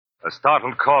The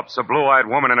startled corpse, a blue-eyed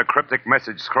woman, and a cryptic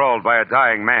message scrawled by a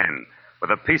dying man, with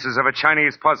the pieces of a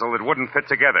Chinese puzzle that wouldn't fit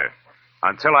together.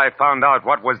 Until I found out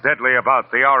what was deadly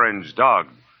about the orange dog.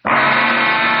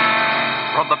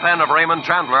 From the pen of Raymond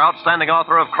Chandler, outstanding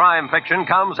author of crime fiction,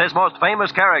 comes his most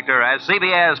famous character as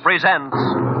CBS presents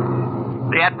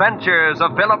The Adventures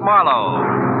of Philip Marlowe.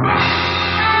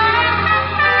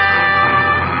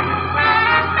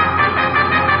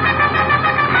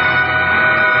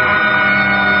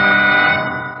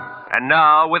 And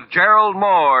now, with Gerald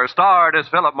Moore, starred as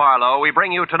Philip Marlowe, we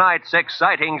bring you tonight's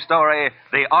exciting story,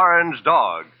 The Orange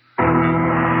Dog.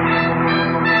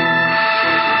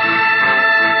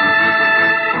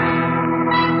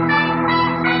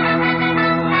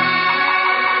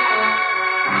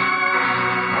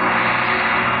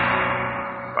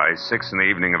 By 6 in the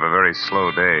evening of a very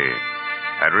slow day,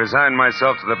 I'd resigned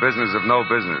myself to the business of no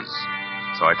business.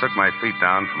 So I took my feet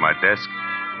down from my desk,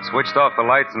 switched off the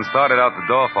lights, and started out the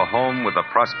door for home with the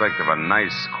prospect of a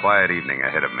nice, quiet evening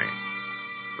ahead of me.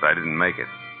 But I didn't make it,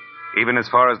 even as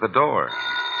far as the door.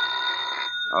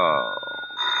 Oh.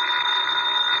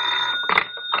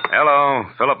 Hello,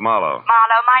 Philip Marlowe.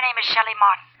 Marlowe, my name is Shelley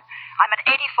Martin. I'm at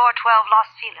 8412 Los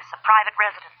Feliz, a private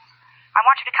residence. I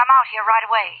want you to come out here right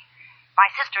away. My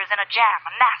sister is in a jam,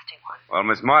 a nasty one. Well,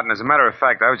 Miss Martin, as a matter of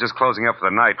fact, I was just closing up for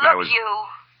the night. Look,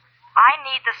 I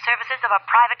need the services of a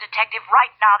private detective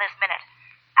right now this minute,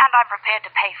 and I'm prepared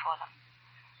to pay for them.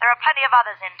 There are plenty of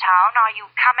others in town. Are you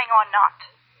coming or not?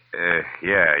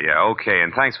 Yeah, okay,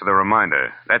 and thanks for the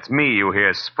reminder. That's me you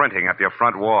hear sprinting up your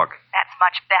front walk. That's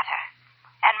much better.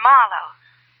 And Marlowe,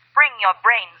 bring your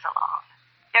brains along.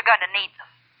 You're going to need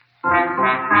them.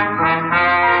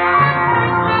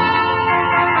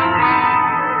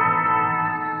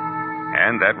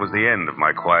 And that was the end of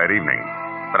my quiet evening.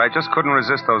 But I just couldn't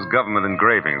resist those government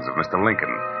engravings of Mr.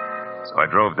 Lincoln. So I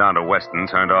drove down to Weston,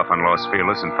 turned off on Los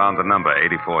Feliz, and found the number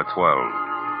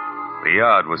 8412. The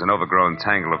yard was an overgrown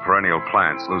tangle of perennial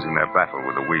plants losing their battle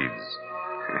with the weeds.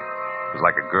 It was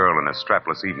like a girl in a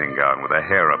strapless evening gown with her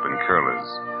hair up in curlers.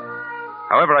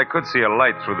 However, I could see a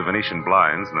light through the Venetian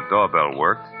blinds, and the doorbell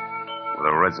worked with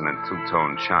a resonant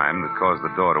two-tone chime that caused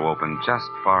the door to open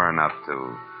just far enough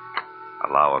to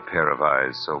allow a pair of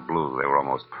eyes so blue they were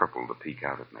almost purple to peek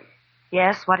out at me.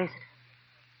 Yes, what is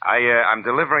it? I'm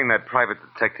delivering that private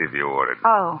detective you ordered.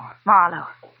 Oh, Marlowe,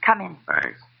 come in.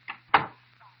 Thanks.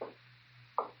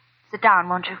 Sit down,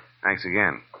 won't you? Thanks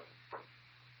again.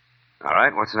 All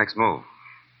right, what's the next move?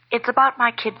 It's about my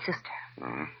kid sister.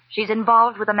 Mm-hmm. She's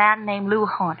involved with a man named Lou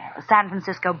Horner, a San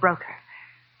Francisco broker.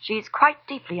 She's quite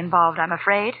deeply involved, I'm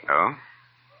afraid. Oh?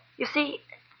 You see,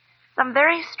 some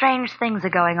very strange things are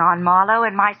going on, Marlowe,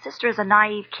 and my sister is a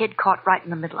naive kid caught right in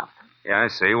the middle of them. Yeah, I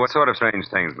see. What sort of strange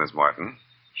things, Miss Martin?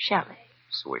 Shelley.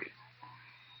 Sweet.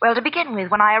 Well, to begin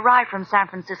with, when I arrived from San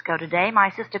Francisco today, my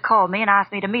sister called me and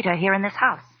asked me to meet her here in this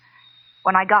house.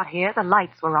 When I got here, the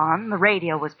lights were on, the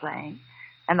radio was playing,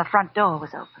 and the front door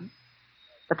was open.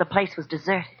 But the place was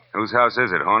deserted. Whose house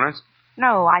is it, Horner's?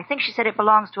 No, I think she said it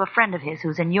belongs to a friend of his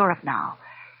who's in Europe now.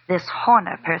 This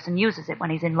Horner person uses it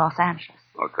when he's in Los Angeles.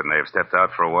 Well, couldn't they have stepped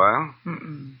out for a while?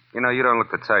 Mm-mm. You know, you don't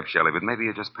look the type, Shelley, but maybe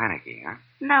you're just panicky, huh?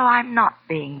 No, I'm not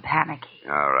being panicky.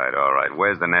 All right.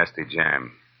 Where's the nasty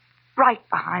jam? Right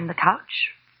behind the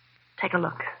couch. Take a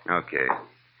look. Okay.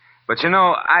 But you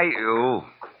know, I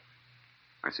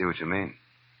see what you mean.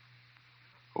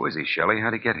 Who is he, Shelley?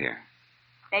 How'd he get here?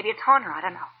 Maybe it's Horner, I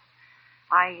don't know.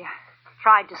 I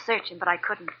tried to search him, but I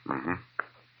couldn't. Mm-hmm.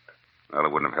 Well,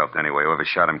 it wouldn't have helped anyway. Whoever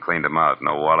shot him cleaned him out.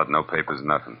 No wallet, no papers,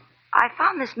 nothing. I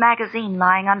found this magazine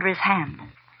lying under his hand.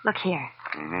 Look here.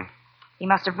 Mm-hmm. He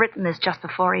must have written this just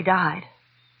before he died.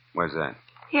 Where's that?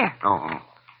 Here. Oh.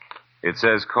 It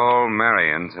says, call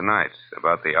Marion tonight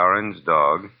about the orange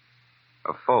dog,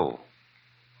 a foe.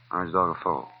 Orange dog, a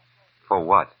foe. For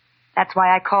what? That's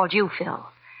why I called you, Phil.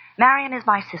 Marion is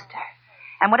my sister.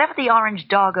 And whatever the orange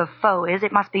dog of foe is,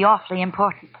 it must be awfully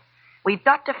important. We've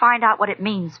got to find out what it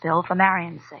means, Phil, for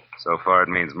Marion's sake. So far it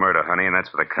means murder, honey, and that's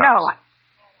for the cops. No,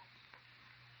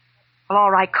 Well,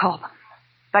 all right, call them.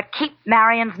 But keep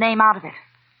Marion's name out of it.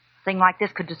 A thing like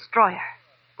this could destroy her.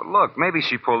 But look, maybe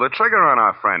she pulled the trigger on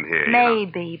our friend here.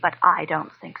 Maybe, but I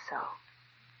don't think so.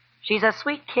 She's a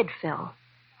sweet kid, Phil.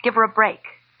 Give her a break.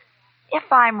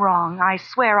 If I'm wrong, I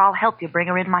swear I'll help you bring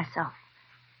her in myself.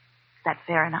 Is that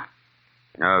fair enough?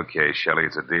 Okay, Shelley,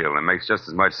 it's a deal. It makes just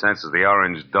as much sense as the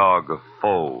orange dog of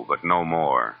foe, but no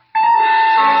more.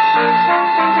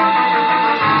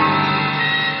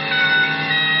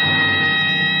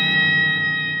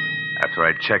 After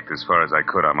I'd checked as far as I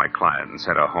could on my client and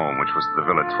sent her home, which was to the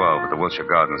Villa 12 at the Wilshire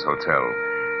Gardens Hotel,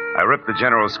 I ripped the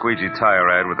General Squeegee tire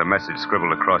ad with a message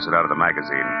scribbled across it out of the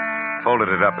magazine, folded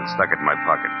it up, and stuck it in my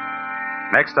pocket.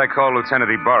 Next, I called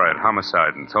Lieutenant Ibarra at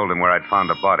Homicide and told him where I'd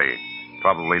found a body,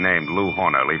 probably named Lou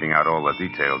Horner, leaving out all the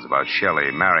details about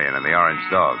Shelley, Marion, and the orange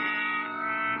dog.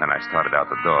 Then I started out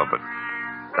the door, but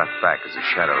got back as a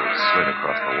shadow slid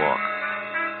across the walk.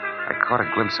 I caught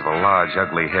a glimpse of a large,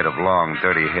 ugly head of long,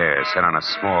 dirty hair set on a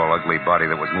small, ugly body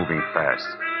that was moving fast.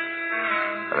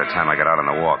 By the time I got out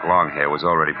on the walk, Longhair was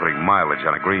already putting mileage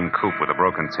on a green coupe with a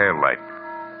broken tail light.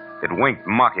 It winked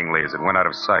mockingly as it went out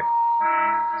of sight.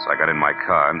 So I got in my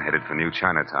car and headed for New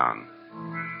Chinatown.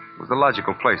 It was the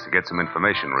logical place to get some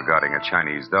information regarding a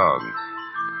Chinese dog.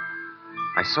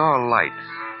 I saw a light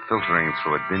filtering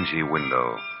through a dingy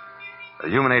window,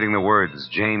 illuminating the words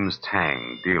James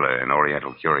Tang, dealer in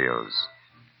Oriental curios.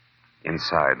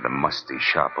 Inside the musty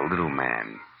shop, a little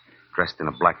man, dressed in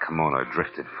a black kimono,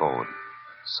 drifted forward,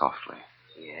 softly.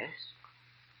 Yes?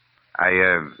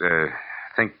 I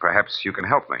think perhaps you can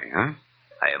help me, huh?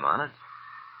 I am honored.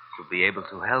 To be able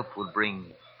to help will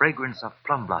bring fragrance of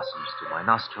plum blossoms to my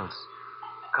nostrils,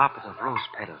 carpet of rose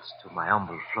petals to my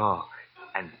humble floor,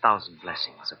 and 1,000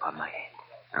 blessings upon my head.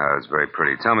 Oh, that's very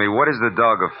pretty. Tell me, what is the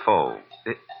dog of Foe?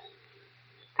 The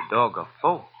dog of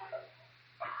Foe?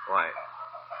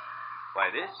 Why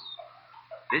this?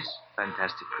 This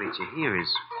fantastic creature here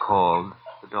is called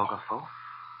the dog of Foe.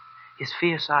 His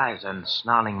fierce eyes and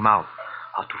snarling mouth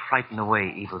are to frighten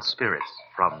away evil spirits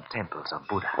from temples of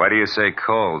Buddha. Why do you say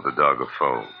called the dog of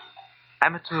Foe?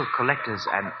 Amateur collectors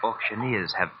and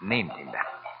auctioneers have named him that.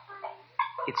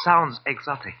 It sounds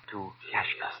exotic to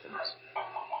cash customers.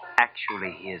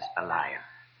 Actually, he is a lion.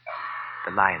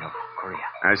 The lion of Korea.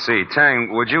 I see.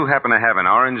 Tang, would you happen to have an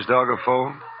orange dog of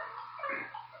Foe?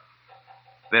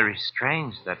 Very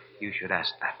strange that you should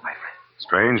ask that, my friend.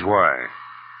 Strange? Why?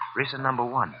 Reason number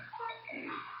one.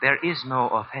 There is no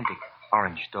authentic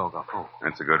orange dog of Foe.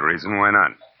 That's a good reason. Why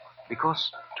not?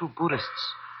 Because to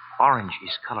Buddhists, orange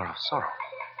is color of sorrow.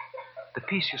 The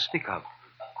piece you speak of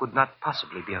could not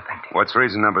possibly be authentic. What's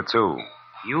reason number two?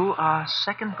 You are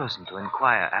second person to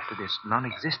inquire after this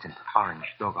non-existent orange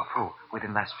dog of Foe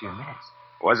within the last few minutes.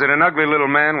 Was it an ugly little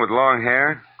man with long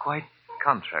hair? Quite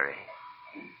contrary.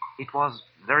 It was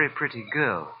a very pretty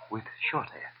girl with short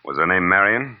hair. Was her name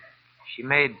Marion? She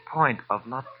made point of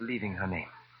not leaving her name.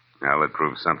 Well, it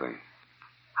proves something.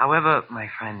 However, my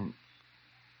friend,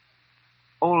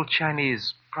 old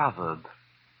Chinese proverb,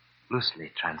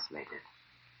 loosely translated,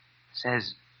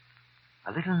 says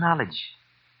a little knowledge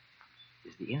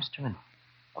is the instrument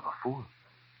of a fool.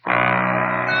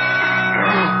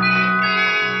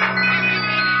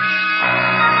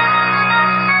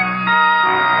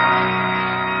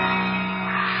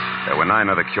 There were 9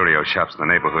 other curio shops in the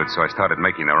neighborhood, so I started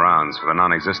making the rounds for the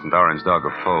non-existent orange dog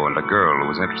of Foe and a girl who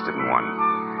was interested in one.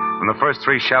 From the first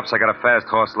 3 shops, I got a fast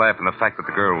horse laugh in the fact that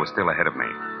the girl was still ahead of me.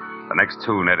 The next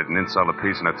 2 netted an insult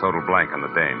apiece and a total blank on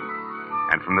the dame.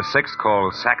 And from the 6th,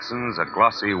 called Saxon's, a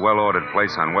glossy, well-ordered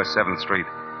place on West 7th Street,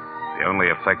 the only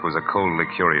effect was a coldly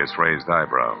curious raised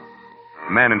eyebrow.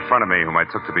 The man in front of me, whom I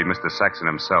took to be Mr. Saxon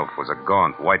himself, was a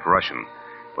gaunt white Russian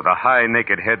with a high,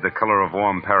 naked head the color of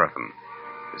warm paraffin.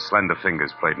 His slender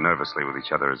fingers played nervously with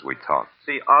each other as we talked.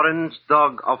 The orange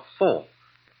dog of Foe.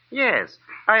 Yes,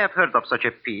 I have heard of such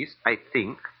a piece, I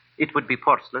think. It would be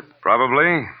porcelain.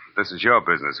 Probably. This is your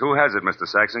business. Who has it, Mr.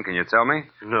 Saxon? Can you tell me?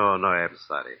 No, I'm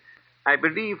sorry. I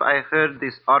believe I heard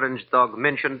this orange dog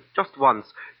mentioned just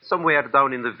once, somewhere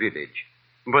down in the village.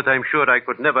 But I'm sure I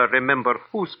could never remember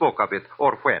who spoke of it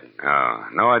or when. Oh,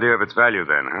 no idea of its value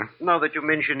then, huh? Now that you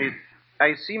mention it,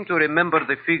 I seem to remember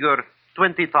the figure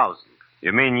 20,000.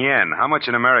 You mean yen. How much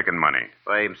in American money?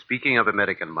 I am speaking of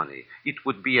American money. It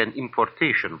would be an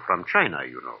importation from China,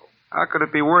 you know. How could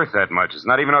it be worth that much? It's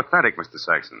not even authentic, Mr.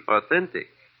 Saxon. Authentic?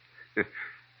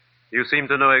 You seem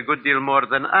to know a good deal more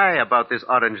than I about this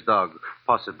orange dog.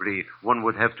 Possibly one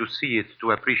would have to see it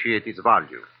to appreciate its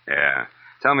value. Yeah.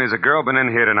 Tell me, has a girl been in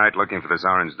here tonight looking for this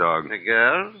orange dog? A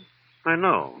girl? I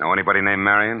know. Know anybody named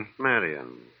Marion?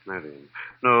 Marion.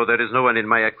 No, there is no one in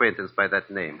my acquaintance by that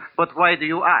name. But why do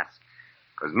you ask?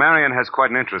 Because Marion has quite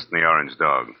an interest in the orange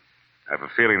dog. I have a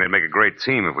feeling they'd make a great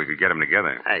team if we could get them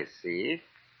together. I see.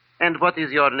 And what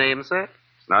is your name, sir?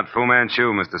 It's not Fu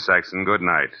Manchu, Mr. Saxon. Good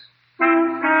night.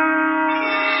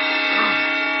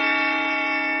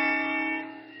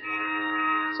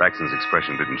 Saxon's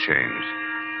expression didn't change.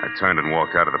 I turned and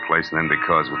walked out of the place, and then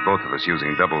because, with both of us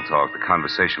using double talk, the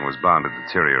conversation was bound to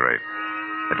deteriorate.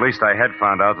 At least I had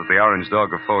found out that the orange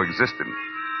dog of Foe existed.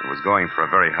 It was going for a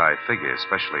very high figure,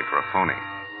 especially for a phony.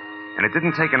 And it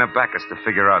didn't take an abacus to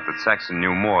figure out that Saxon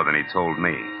knew more than he told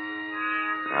me.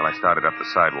 Well, I started up the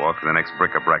sidewalk to the next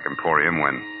bric-a-brac emporium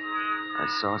when I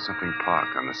saw something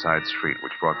parked on the side street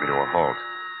which brought me to a halt.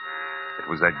 It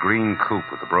was that green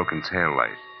coupe with the broken tail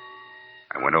light.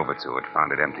 I went over to it,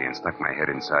 found it empty, and stuck my head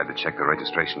inside to check the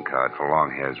registration card for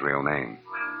Longhair's real name.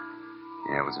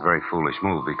 Yeah, it was a very foolish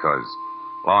move because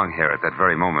Longhair at that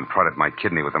very moment prodded my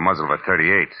kidney with the muzzle of a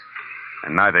 .38.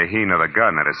 And neither he nor the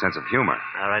gun had a sense of humor.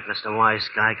 All right, Mr. Wise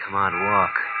Guy, come on,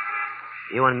 walk.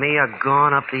 You and me are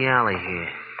going up the alley here.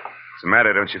 What's the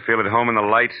matter? Don't you feel at home in the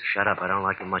light? Shut up. I don't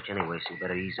like it much anyway, so you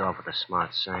better ease off with the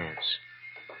smart sayings.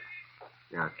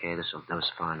 Okay, this'll do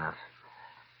us far enough.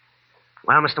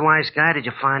 Well, Mr. Wise Guy, did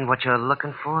you find what you're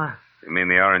looking for? You mean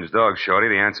the orange dog, Shorty?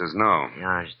 The answer's no. The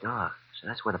orange dog. So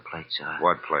that's where the plates are.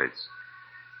 What plates?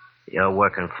 You're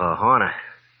working for Horner.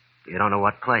 You don't know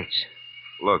what plates.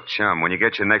 Look, chum, when you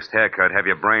get your next haircut, have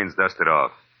your brains dusted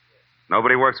off.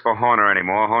 Nobody works for Horner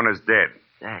anymore. Horner's dead.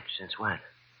 Dead? Since when?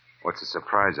 What's the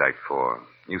surprise act for?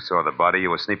 You saw the body. You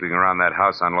were sneaking around that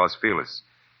house on Los Feliz.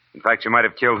 In fact, you might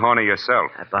have killed Horner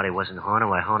yourself. That body wasn't Horner.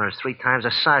 Why, Horner is 3 times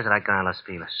the size of that guy in Los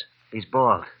Feliz. He's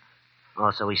bald.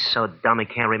 Also, he's so dumb he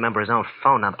can't remember his own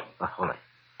phone number. Oh, hold it.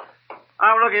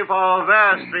 I'm looking for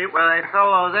Olvera Street where they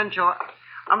sell those enchiladas.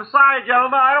 I'm sorry,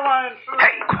 gentlemen. I don't want to intrude.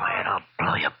 Hey, quiet. I'll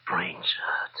blow your brains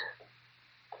out.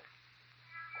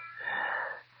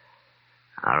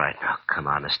 All right, now, come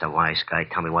on, Mr. Wise Guy.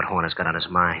 Tell me what Horner's got on his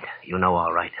mind. You know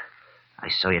all right. I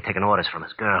saw you taking orders from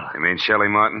his girl. You mean Shelley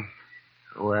Martin?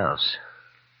 Who else?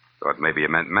 Thought maybe you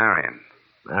meant Marion.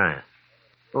 Marion?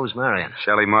 Who's Marion?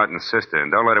 Shelley Martin's sister.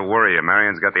 And don't let it worry you.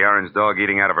 Marion's got the orange dog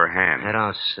eating out of her hand. I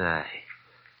don't say.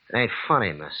 It ain't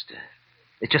funny, mister.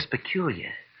 It's just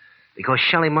peculiar. Because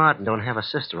Shelley Martin don't have a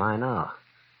sister, I know.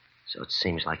 So it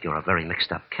seems like you're a very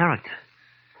mixed-up character.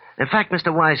 In fact,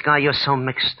 Mr. Wise Guy, you're so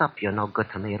mixed up, you're no good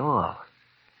to me at all.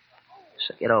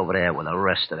 So get over there with the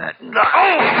rest of that.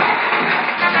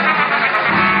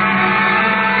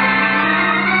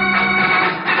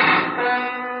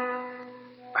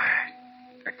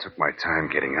 I took my time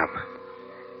getting up.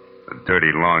 The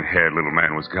dirty, long-haired little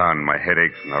man was gone, and my head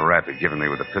ached from the rap he'd given me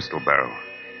with the pistol barrel.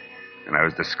 And I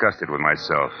was disgusted with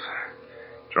myself.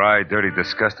 Dry, dirty,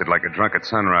 disgusted like a drunk at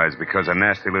sunrise because a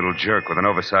nasty little jerk with an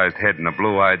oversized head and a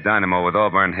blue-eyed dynamo with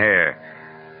auburn hair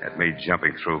had me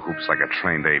jumping through hoops like a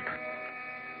trained ape.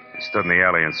 I stood in the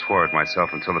alley and swore at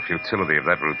myself until the futility of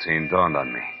that routine dawned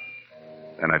on me.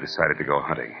 Then I decided to go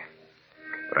hunting.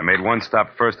 But I made one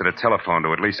stop first at a telephone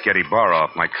to at least get Ibarra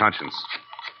off my conscience.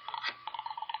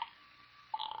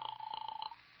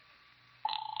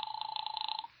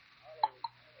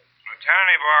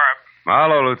 Lieutenant Ibarra.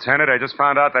 Mahalo, Lieutenant. I just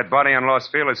found out that body on Los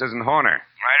Feliz isn't Horner.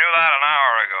 I knew that an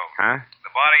hour ago. Huh? The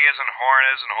body isn't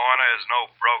Horner's, and Horner is no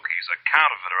broke. He's a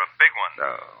counterfeiter, a big one.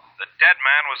 Oh. The dead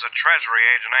man was a Treasury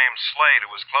agent named Slade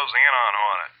who was closing in on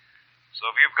Horner. So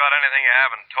if you've got anything you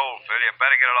haven't told, Phil, you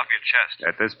better get it off your chest.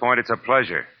 At this point, it's a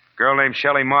pleasure. Girl named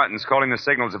Shelley Martin's calling the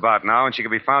signals about now, and she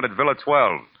can be found at Villa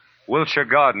 12, Wilshire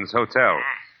Gardens Hotel.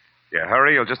 Yeah,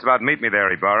 hurry. You'll just about meet me there,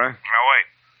 Ibarra. Now, wait.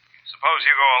 Suppose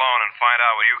you go alone and find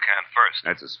out what you can first.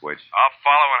 That's a switch. I'll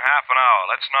follow in half an hour.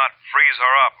 Let's not freeze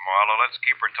her up, Marlowe. Let's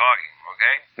keep her talking,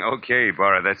 okay? Okay,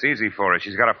 Ibarra. That's easy for her.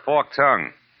 She's got a forked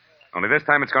tongue. Only this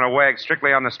time it's going to wag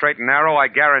strictly on the straight and narrow, I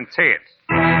guarantee it.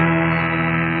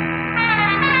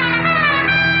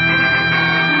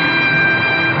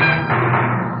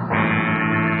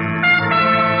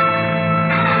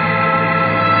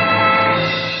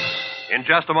 In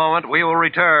just a moment, we will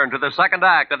return to the second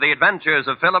act of the adventures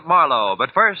of Philip Marlowe.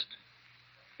 But first,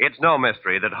 it's no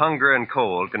mystery that hunger and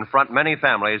cold confront many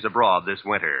families abroad this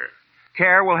winter.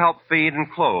 CARE will help feed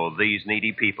and clothe these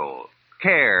needy people.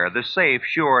 CARE, the safe,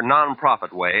 sure,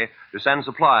 non-profit way to send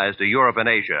supplies to Europe and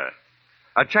Asia.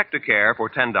 A check to CARE for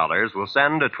 $10 will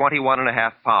send a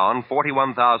 21.5-pound,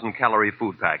 41,000-calorie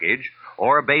food package,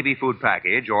 or a baby food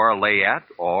package, or a layette,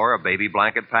 or a baby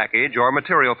blanket package, or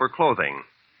material for clothing.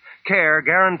 CARE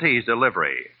guarantees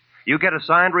delivery. You get a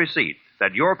signed receipt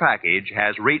that your package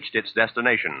has reached its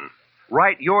destination.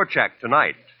 Write your check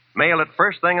tonight. Mail it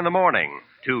first thing in the morning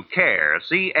to CARE,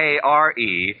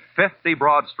 C-A-R-E, 50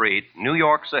 Broad Street, New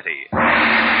York City.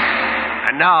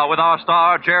 And now, with our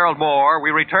star, Gerald Moore,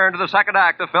 we return to the second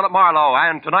act of Philip Marlowe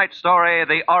and tonight's story,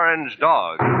 The Orange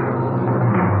Dog.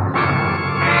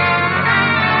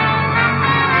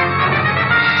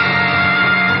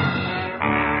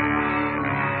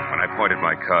 Pointed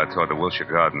my car toward the Wilshire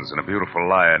Gardens and a beautiful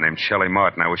liar named Shelley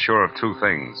Martin, I was sure of two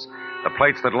things. The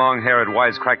plates that Longhair had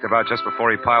wisecracked about just before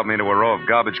he piled me into a row of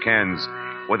garbage cans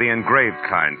were the engraved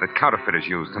kind that counterfeiters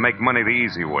use to make money the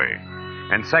easy way.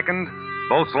 And second,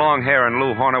 both Longhair and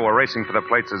Lou Horner were racing for the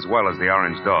plates as well as the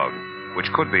orange dog.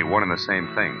 which could be one and the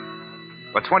same thing.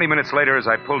 But 20 minutes later, as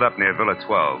I pulled up near Villa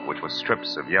 12, which was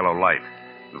strips of yellow light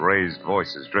and raised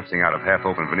voices drifting out of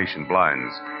half-open Venetian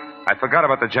blinds, I forgot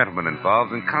about the gentleman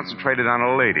involved and concentrated on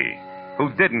a lady who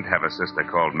didn't have a sister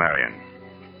called Marion.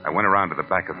 I went around to the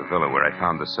back of the villa where I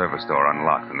found the service door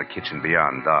unlocked and the kitchen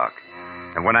beyond dark.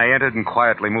 And when I entered and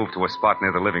quietly moved to a spot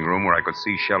near the living room where I could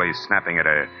see Shelley snapping at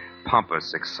a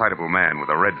pompous, excitable man with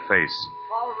a red face,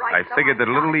 All right, I figured that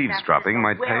a little eavesdropping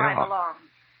might pay where I off. belong.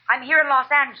 I'm here in Los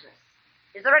Angeles.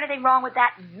 Is there anything wrong with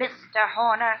that, Mr.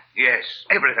 Horner? Yes,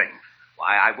 everything.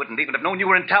 Why, I wouldn't even have known you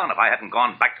were in town if I hadn't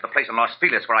gone back to the place in Los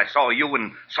Feliz where I saw you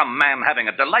and some man having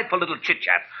a delightful little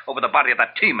chit-chat over the body of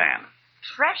that T-man.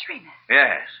 Treasuryman.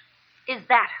 Yes. Is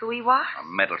that who he was? A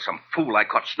meddlesome fool I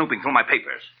caught snooping through my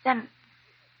papers. Then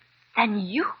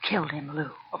you killed him,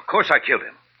 Lou. Of course I killed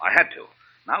him. I had to.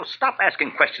 Now stop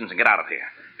asking questions and get out of here.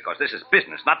 Because this is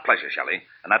business, not pleasure, Shelley.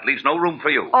 And that leaves no room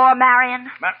for you. Or Marion?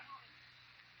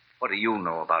 What do you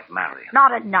know about Marion?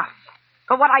 Not enough.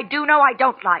 But what I do know, I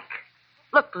don't like.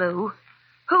 Look, Lou,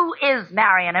 who is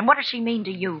Marion, and what does she mean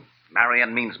to you?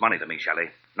 Marion means money to me,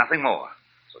 Shelley. Nothing more.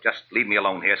 So just leave me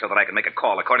alone here so that I can make a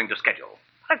call according to schedule.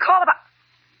 A call about...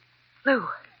 Lou.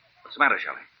 What's the matter,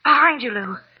 Shelley? Behind you,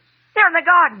 Lou. They're in the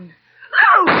garden.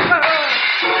 Lou!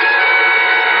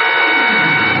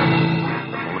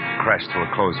 The bullet crashed through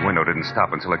a closed window, didn't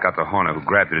stop until it got to Horner, who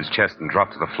grabbed at his chest and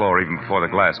dropped to the floor even before the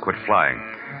glass quit flying.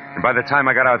 And by the time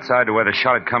I got outside to where the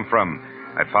shot had come from,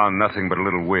 I found nothing but a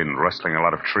little wind rustling a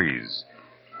lot of trees.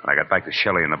 When I got back to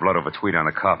Shelley and the blood over tweed on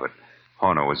the carpet,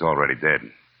 Horner was already dead.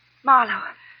 Marlowe,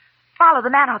 the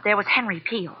man out there was Henry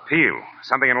Peel. Peel?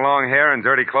 Something in long hair and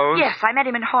dirty clothes? Yes, I met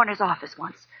him in Horner's office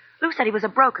once. Lou said he was a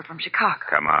broker from Chicago.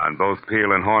 Come on, both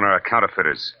Peel and Horner are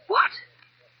counterfeiters. What?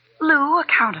 Lou, a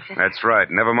counterfeit? That's right.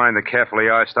 Never mind the carefully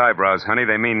arched eyebrows, honey.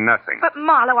 They mean nothing. But,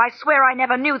 Marlowe, I swear I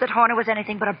never knew that Horner was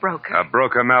anything but a broker. A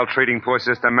broker maltreating poor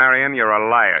sister Marion? You're a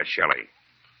liar, Shelley.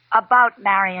 About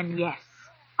Marion, yes.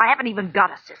 I haven't even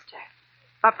got a sister.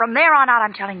 But from there on out,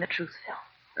 I'm telling the truth, Phil.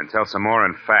 Then tell some more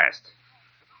and fast.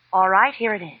 All right,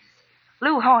 here it is.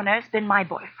 Lou Horner's been my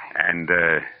boyfriend. And,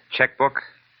 checkbook?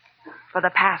 For the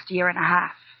past year and a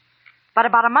half. But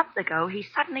about a month ago, he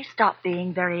suddenly stopped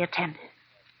being very attentive.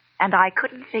 And I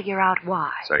couldn't figure out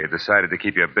why. So you decided to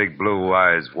keep your big blue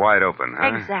eyes wide open,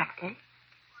 huh? Exactly.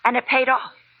 And it paid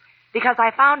off. Because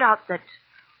I found out that,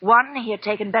 1, he had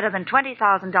taken better than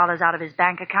 $20,000 out of his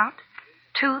bank account.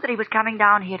 2, that he was coming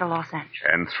down here to Los Angeles.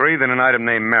 And 3, that an item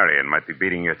named Marion might be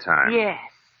beating your time. Yes.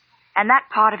 And that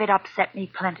part of it upset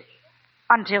me plenty.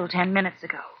 Until 10 minutes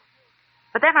ago.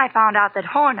 But then I found out that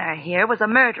Horner here was a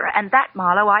murderer, and that,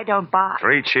 Marlowe, I don't buy.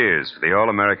 3 cheers for the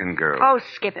all-American girl. Oh,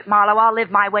 skip it, Marlowe. I'll live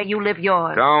my way, you live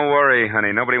yours. Don't worry,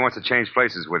 honey. Nobody wants to change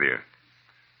places with you.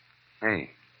 Hey,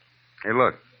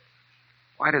 look.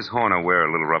 Why does Horner wear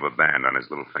a little rubber band on his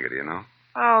little finger, do you know?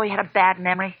 Oh, he had a bad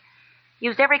memory.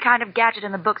 Used every kind of gadget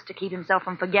in the books to keep himself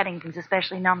from forgetting things,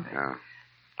 especially numbers. Oh.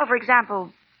 Well, for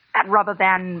example, that rubber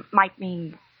band might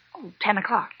mean 10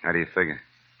 o'clock. How do you figure?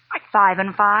 Like 5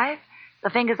 and 5. The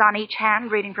fingers on each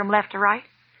hand, reading from left to right.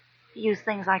 He used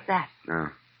things like that. Oh.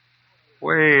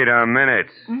 Wait a minute.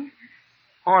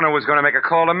 Horner was going to make a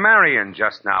call to Marion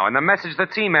just now, and the message the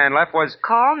T-man left was...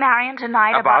 Call Marion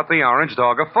tonight about the orange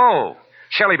dog of foe.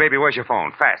 Shelley, baby, where's your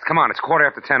phone? Fast. Come on, it's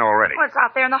 10:15 already. Oh, it's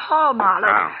out there in the hall, Marlowe.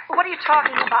 Oh. Well, what are you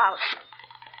talking about?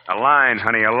 A line,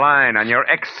 honey, a line on your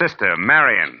ex-sister,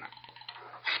 Marion.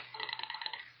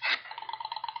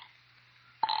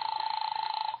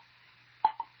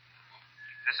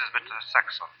 This is Mr.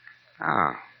 Saxon.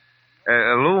 Ah.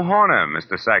 Lou Horner,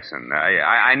 Mr. Saxon.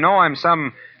 I know I'm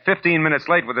some 15 minutes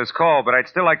late with this call, but I'd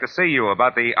still like to see you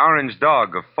about the orange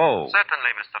dog of foe.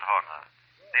 Certainly, Mr. Horner.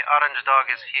 The orange dog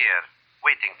is here,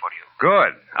 waiting for you.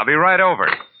 Good. I'll be right over.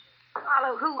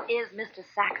 Marlowe, who is Mr.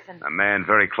 Saxon? A man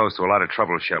very close to a lot of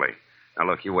trouble, Shelley. Now,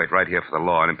 look, you wait right here for the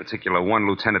law, and in particular, one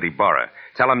Lieutenant Ibarra.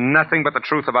 Tell him nothing but the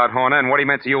truth about Horner and what he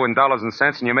meant to you in dollars and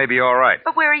cents, and you may be all right.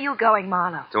 But where are you going,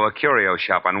 Marlowe? To a curio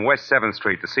shop on West 7th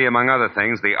Street to see, among other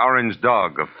things, the orange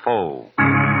dog of foe.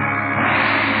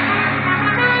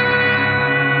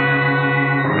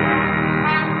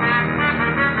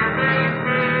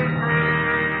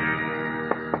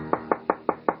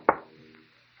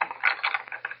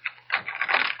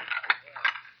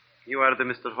 You are the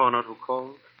Mr. Horner who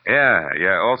called?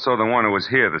 Yeah. Also the one who was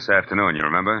here this afternoon, you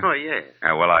remember? Oh, yes.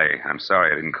 Well, I'm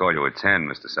sorry I didn't call you at 10,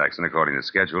 Mr. Saxon, according to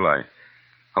schedule. I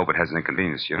hope it hasn't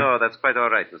inconvenienced you. No, that's quite all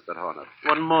right, Mr. Horner.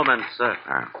 One moment, sir.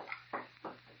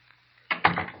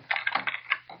 What's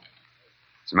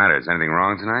the matter? Is anything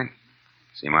wrong tonight?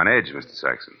 Seem on edge, Mr.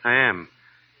 Saxon. I am.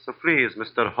 So please,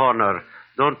 Mr. Horner,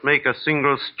 Don't make a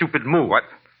single stupid move. What?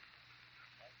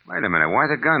 Wait a minute. Why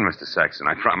the gun, Mr. Saxon?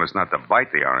 I promised not to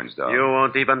bite the orange dog. You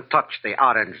won't even touch the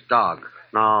orange dog.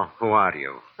 Now, who are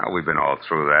you? Oh, we've been all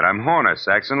through that. I'm Horner,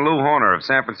 Saxon. Lou Horner of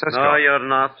San Francisco. No, you're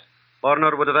not.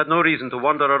 Horner would have had no reason to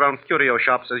wander around curio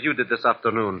shops as you did this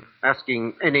afternoon,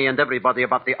 asking any and everybody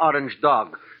about the orange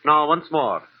dog. Now, once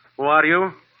more, who are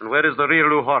you, and where is the real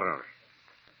Lou Horner?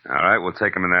 All right, we'll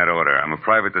take them in that order. I'm a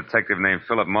private detective named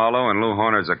Philip Marlowe, and Lou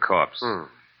Horner's a corpse.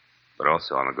 But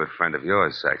also, I'm a good friend of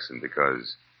yours, Saxon,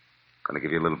 because I'm going to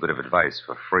give you a little bit of advice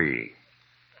for free.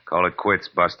 Call it quits,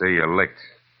 Buster. You're licked.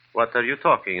 What are you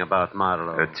talking about,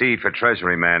 Marlowe? The T for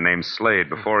Treasury man named Slade.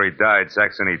 Before he died,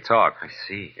 Saxon, he talked. I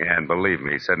see. Yeah, and believe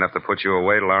me, he said enough to put you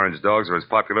away till orange dogs are as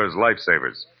popular as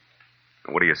lifesavers.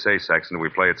 And what do you say, Saxon? Do we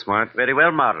play it smart? Very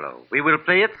well, Marlowe. We will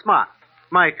play it smart.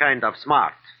 My kind of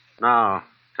smart. Now,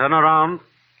 turn around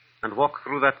and walk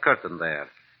through that curtain there.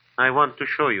 I want to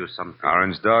show you something.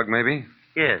 Orange dog, maybe?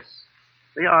 Yes,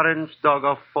 the orange dog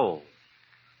of Foe.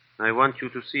 I want you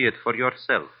to see it for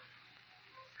yourself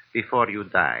before you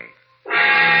die.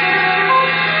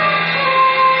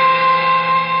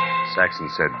 Saxon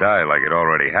said die like it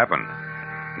already happened.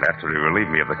 And after he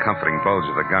relieved me of the comforting bulge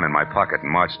of the gun in my pocket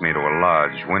and marched me to a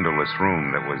large, windowless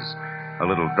room that was a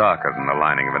little darker than the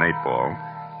lining of an 8-ball,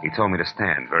 he told me to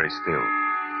stand very still.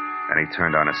 Then he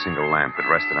turned on a single lamp that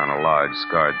rested on a large,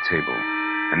 scarred table,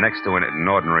 and next to it an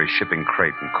ordinary shipping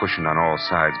crate and cushioned on all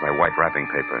sides by white wrapping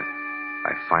paper.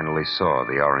 I finally saw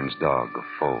the orange dog of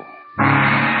Foe.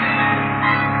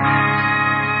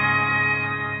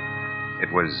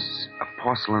 It was a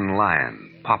porcelain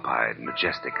lion, pop-eyed,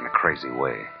 majestic in a crazy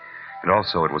way. And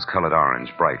also it was colored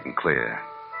orange, bright and clear.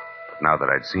 But now that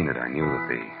I'd seen it, I knew that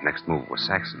the next move was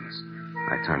Saxon's.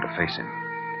 I turned to face him.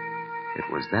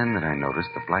 It was then that I noticed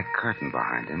the black curtain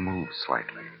behind him moved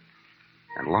slightly.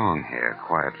 And Longhair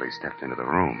quietly stepped into the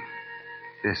room.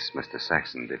 This Mr.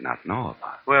 Saxon did not know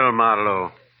about. Well,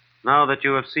 Marlowe, now that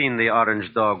you have seen the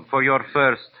orange dog for your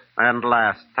first and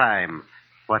last time,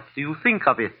 what do you think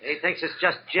of it? He thinks it's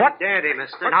just Jim Dandy,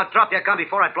 mister. Now drop your gun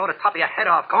before I blow the top of your head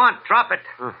off. Go on, drop it.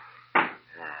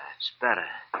 It's better.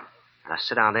 Now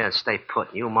sit down there and stay put.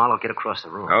 And you, Marlowe, get across the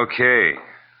room. Okay.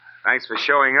 Thanks for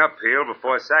showing up, Peel,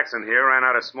 before Saxon here ran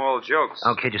out of small jokes.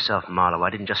 Don't kid yourself, Marlowe. I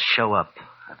didn't just show up.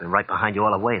 I've been right behind you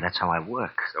all the way. That's how I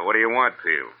work. So what do you want,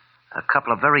 Peel? A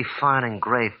couple of very fine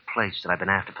engraved plates that I've been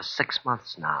after for 6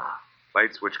 months now.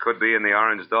 Plates which could be in the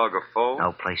orange dog of Foe?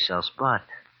 No place else but.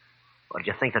 Or did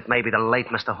you think that maybe the late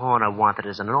Mr. Horner wanted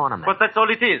as an ornament? But that's all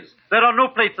it is. There are no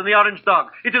plates in the orange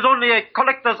dog. It is only a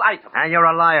collector's item. And you're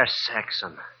a liar,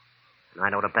 Saxon. And I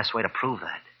know the best way to prove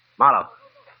that. Marlowe,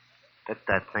 pick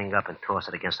that thing up and toss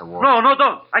it against the wall. No,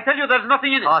 don't. I tell you there's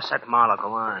nothing in it. Toss it, Marlowe.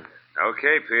 Go on.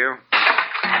 Okay, Peel.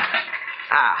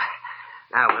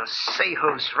 Now we'll see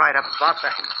who's right about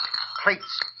the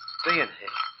plates being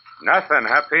hit. Nothing,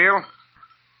 huh, Peel?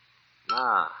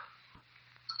 No.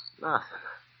 Nothing.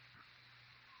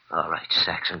 All right,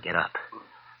 Saxon, get up.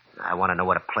 I want to know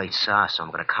what the plates are, so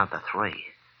I'm going to count to 3.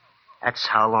 That's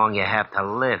how long you have to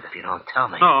live if you don't tell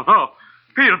me. No.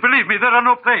 Peel, believe me, there are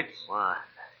no plates. 1,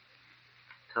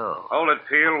 2. Hold it,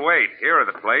 Peel. Wait. Here are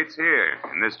the plates. Here.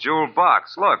 In this jeweled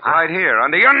box. Look, right here,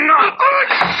 under your nose.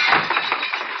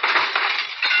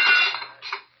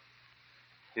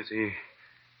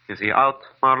 Is he out,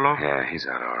 Marlowe? Yeah, he's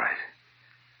out all right.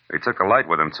 He took the light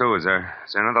with him, too. Is there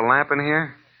another lamp in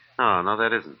here? No,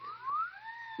 there isn't.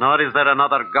 Nor is there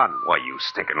another gun. Why, you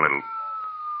stinking little...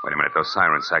 Wait a minute. Those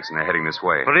sirens, Saxon, they're heading this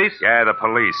way. Police? Yeah, the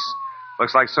police.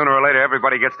 Looks like sooner or later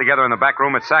everybody gets together in the back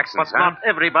room at Saxon's, But not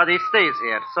everybody stays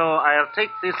here, so I'll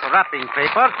take this wrapping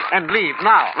paper and leave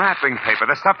now. Wrapping paper?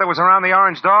 The stuff that was around the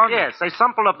orange dog? Yes, a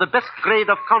sample of the best grade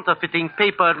of counterfeiting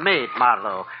paper made,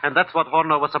 Marlowe. And that's what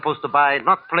Horner was supposed to buy,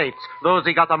 not plates. Those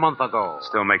he got a month ago.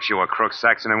 Still makes you a crook,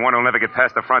 Saxon, and one who'll never get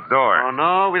past the front door. Oh,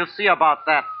 no, we'll see about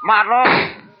that.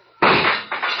 Marlowe!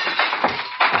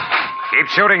 Keep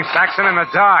shooting, Saxon, in the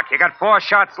dark. You got 4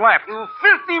 shots left. You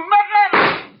filthy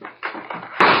murderer!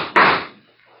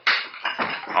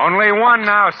 Only 1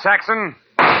 now, Saxon.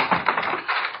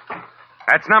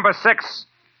 That's number 6.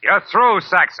 You're through,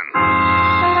 Saxon.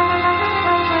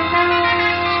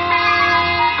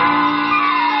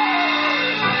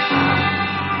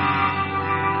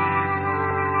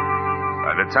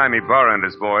 By the time Ibarra and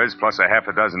his boys, plus a half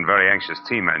a dozen very anxious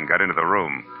T-men, got into the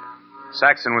room,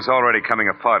 Saxon was already coming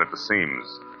apart at the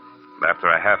seams. After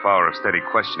a half hour of steady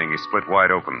questioning, he split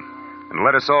wide open and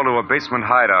led us all to a basement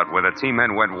hideout where the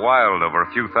T-men went wild over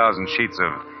a few thousand sheets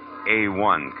of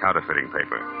A1 counterfeiting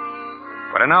paper.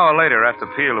 But an hour later, after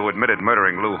Peel, who admitted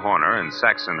murdering Lou Horner, and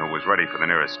Saxon, who was ready for the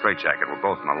nearest straitjacket, were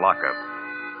both in the lockup,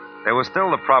 There was still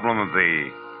the problem of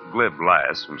the glib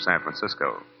lass from San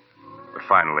Francisco. But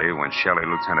finally, when Shelley,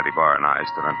 Lieutenant Ibarra, and I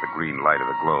stood under the green light of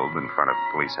the globe in front of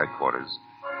police headquarters,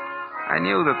 I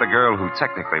knew that the girl who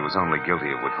technically was only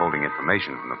guilty of withholding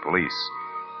information from the police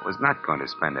was not going to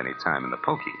spend any time in the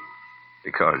pokey.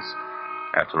 Because,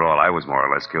 after all, I was more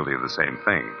or less guilty of the same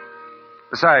thing.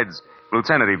 Besides,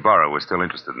 Lieutenant Ibarra was still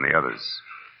interested in the others.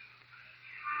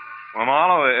 Well,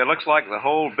 Marlowe, it looks like the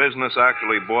whole business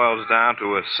actually boils down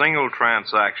to a single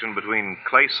transaction between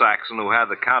Clay Saxon, who had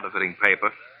the counterfeiting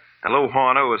paper, and Lou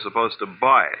Horner, who was supposed to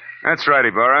buy it. That's right,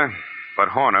 Ibarra. But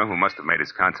Horner, who must have made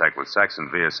his contact with Saxon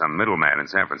via some middleman in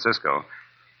San Francisco,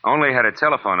 only had a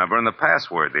telephone number and the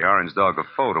password, the Orange Dog of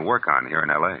Foe, to work on here in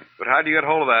L.A. But how'd you get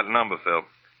hold of that number, Phil?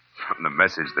 From the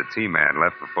message the T-Man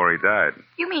left before he died.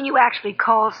 You mean you actually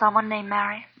called someone named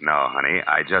Marion? No, honey,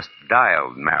 I just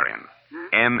dialed Marion.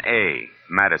 M.A.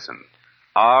 Madison.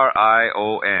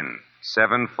 R-I-O-N.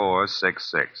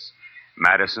 7466.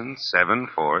 Madison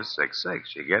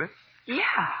 7466. You get it?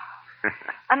 Yeah.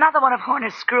 Another one of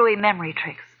Horner's screwy memory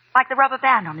tricks, like the rubber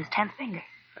band on his 10th finger.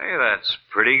 Hey, that's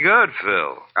pretty good,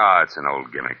 Phil. Oh, it's an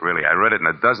old gimmick, really. I read it in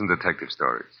a dozen detective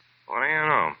stories. What do you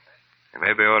know?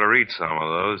 Maybe I ought to read some of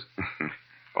those.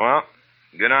 Well,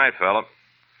 good night, fella.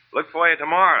 Look for you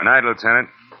tomorrow. Night, Lieutenant.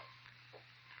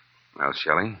 Well,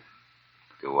 Shelley,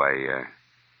 do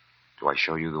I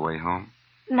show you the way home?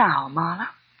 No, Marla.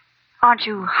 Aren't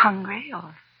you hungry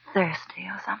or thirsty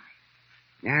or something?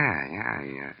 Yeah,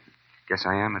 I guess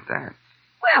I am at that.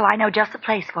 Well, I know just the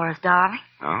place for us, darling.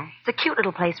 Oh? It's a cute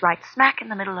little place right smack in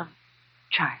the middle of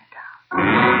Chinatown.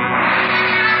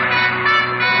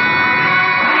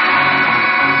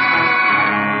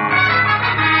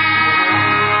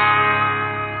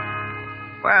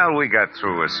 Well, we got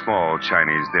through a small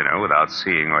Chinese dinner without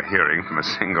seeing or hearing from a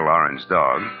single orange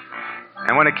dog.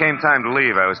 And when it came time to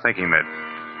leave, I was thinking that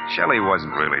Shelley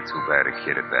wasn't really too bad a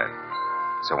kid at that.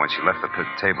 So when she left the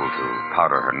table to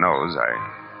powder her nose,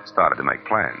 I started to make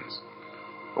plans.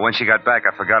 But when she got back,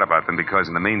 I forgot about them because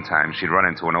in the meantime, she'd run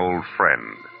into an old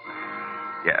friend.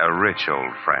 Yeah, a rich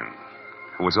old friend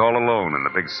who was all alone in the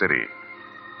big city.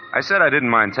 I said I didn't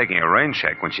mind taking a rain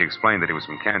check when she explained that he was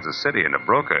from Kansas City and a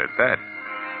broker at that.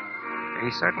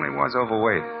 He certainly was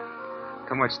overweight.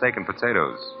 Too much steak and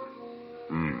potatoes.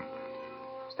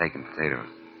 Steak and potatoes.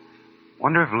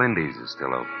 Wonder if Lindy's is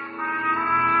still open.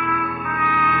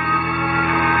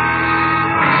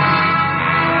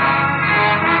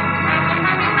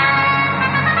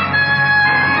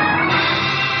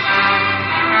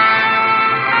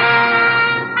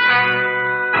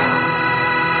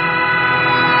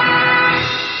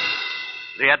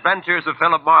 The Adventures of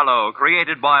Philip Marlowe,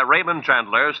 created by Raymond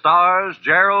Chandler, stars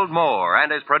Gerald Moore,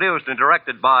 and is produced and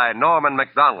directed by Norman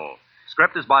MacDonald.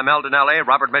 Script is by Mel Donnelly,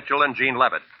 Robert Mitchell, and Gene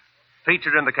Levitt.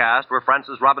 Featured in the cast were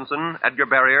Francis Robinson, Edgar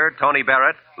Barrier, Tony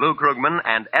Barrett, Lou Krugman,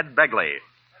 and Ed Begley.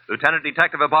 Lieutenant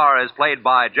Detective Ibarra is played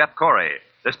by Jeff Corey.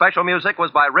 The special music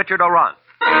was by Richard Orant.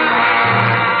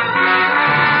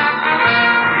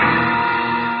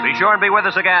 Be sure and be with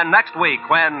us again next week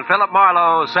when Philip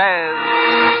Marlowe says...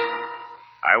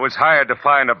 I was hired to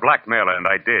find a blackmailer, and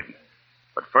I did.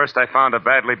 But first I found a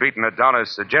badly beaten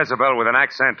Adonis, a Jezebel with an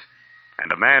accent,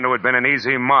 and a man who had been an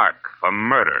easy mark for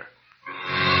murder.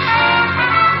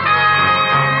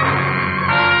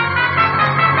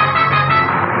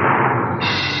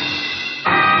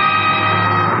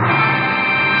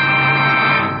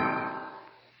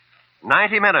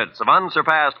 "90 Minutes of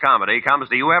Unsurpassed Comedy" comes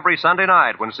to you every Sunday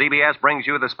night when CBS brings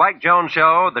you The Spike Jones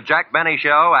Show, The Jack Benny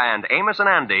Show, and Amos and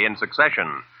Andy in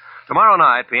succession. Tomorrow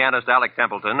night, pianist Alec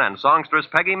Templeton and songstress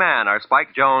Peggy Mann are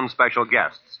Spike Jones' special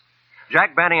guests.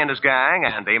 Jack Benny and his gang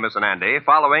and Amos and Andy,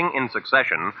 following in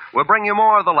succession, will bring you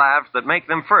more of the laughs that make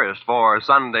them first for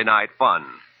Sunday night fun.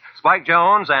 Spike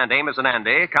Jones and Amos and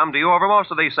Andy come to you over most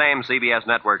of these same CBS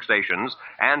network stations,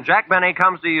 and Jack Benny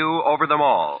comes to you over them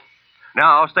all.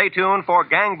 Now, stay tuned for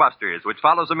Gangbusters, which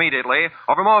follows immediately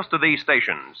over most of these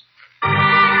stations.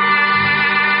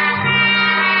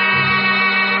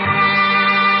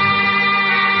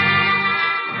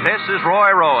 This is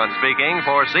Roy Rowan speaking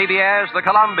for CBS, the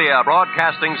Columbia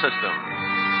Broadcasting System.